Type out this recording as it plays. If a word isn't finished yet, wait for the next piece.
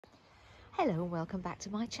Hello and welcome back to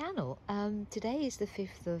my channel. Today is the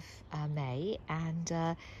 5th of May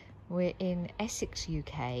and we're in Essex,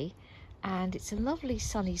 UK, and it's a lovely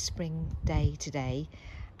sunny spring day today,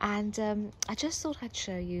 and I just thought I'd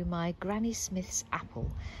show you my Granny Smith's apple,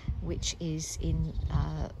 which is in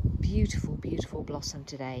beautiful blossom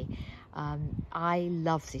today. I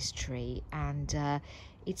love this tree, and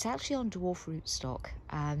it's actually on dwarf rootstock.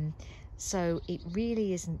 So it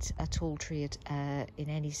really isn't a tall tree in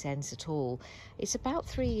any sense at all. It's about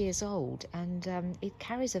 3 years old, and it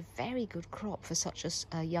carries a very good crop for such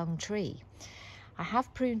a young tree. I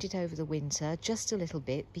have pruned it over the winter just a little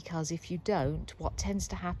bit, because if you don't, what tends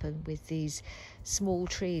to happen with these small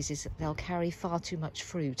trees is that they'll carry far too much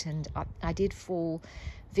fruit, and I did fall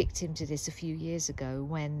victim to this a few years ago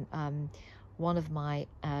when one of my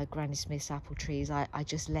Granny Smith's apple trees, I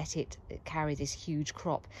just let it carry this huge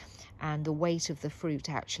crop, and the weight of the fruit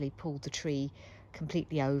actually pulled the tree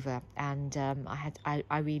completely over, and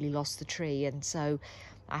I really lost the tree. And so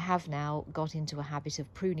I have now got into a habit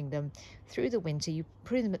of pruning them through the winter. You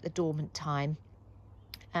prune them at the dormant time,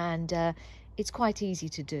 and it's quite easy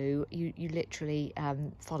to do. You literally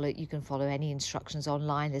you can follow any instructions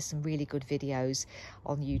online. There's some really good videos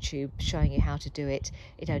on YouTube showing you how to do it.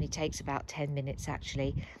 It only takes about 10 minutes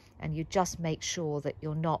actually, and you just make sure that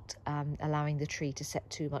you're not allowing the tree to set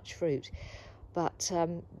too much fruit. But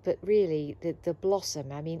really the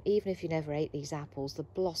blossom, I mean, even if you never ate these apples, the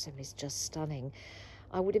blossom is just stunning.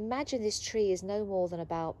 I would imagine this tree is no more than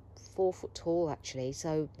about 4 foot tall actually,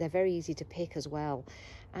 so they're very easy to pick as well.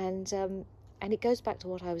 And it goes back to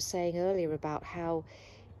what I was saying earlier about how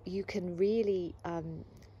you can really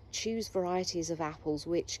choose varieties of apples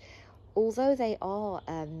which, although they are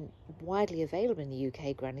widely available in the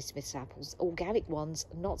UK, Granny Smith's apples, organic ones,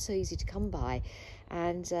 not so easy to come by.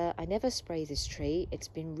 And I never spray this tree. It's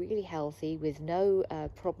been really healthy with no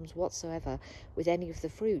problems whatsoever with any of the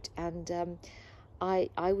fruit. And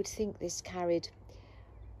I would think this carried,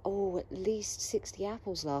 at least 60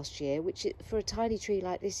 apples last year, which for a tiny tree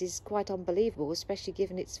like this is quite unbelievable, especially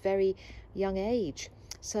given its very young age.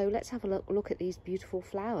 So let's have a look at these beautiful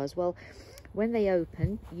flowers. Well, when they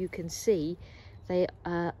open, you can see they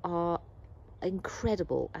are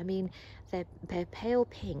incredible. I mean, they're pale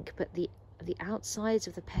pink, but the outsides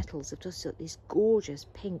of the petals have just got this gorgeous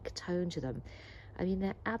pink tone to them. I mean,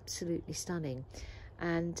 they're absolutely stunning.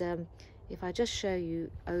 And if I just show you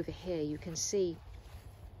over here, you can see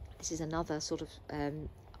this is another sort of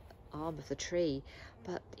arm of the tree,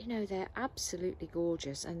 but you know, they're absolutely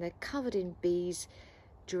gorgeous, and they're covered in bees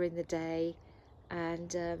during the day,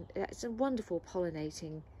 and it's a wonderful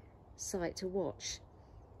pollinating sight to watch.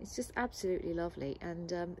 It's just absolutely lovely,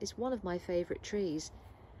 and it's one of my favourite trees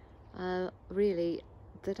really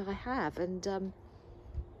that I have. And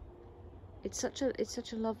it's such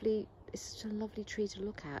a lovely tree to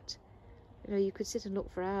look at. You know, you could sit and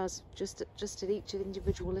look for hours just at each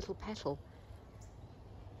individual little petal.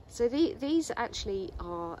 So these actually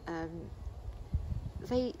are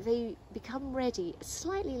they become ready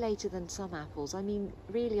slightly later than some apples. I mean,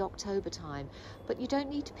 really October time, but you don't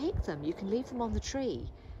need to pick them. You can leave them on the tree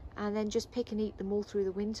and then just pick and eat them all through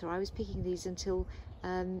the winter. I was picking these until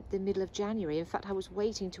the middle of January. In fact, I was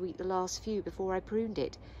waiting to eat the last few before I pruned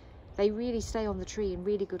it. They really stay on the tree in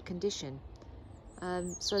really good condition.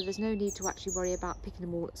 So there's no need to actually worry about picking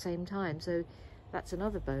them all at the same time. So that's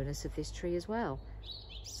another bonus of this tree as well.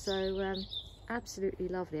 So absolutely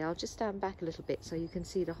lovely. I'll just stand back a little bit so you can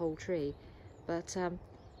see the whole tree, but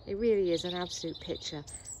it really is an absolute picture,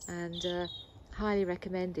 and highly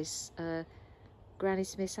recommend this Granny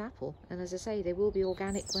Smith's apple. And as I say, they will be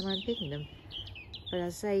organic when I'm picking them. But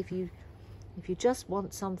as I say, if you just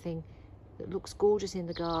want something that looks gorgeous in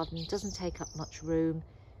the garden, doesn't take up much room,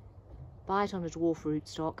 buy it on a dwarf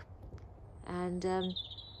rootstock, and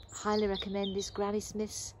highly recommend this Granny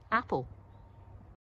Smith's apple.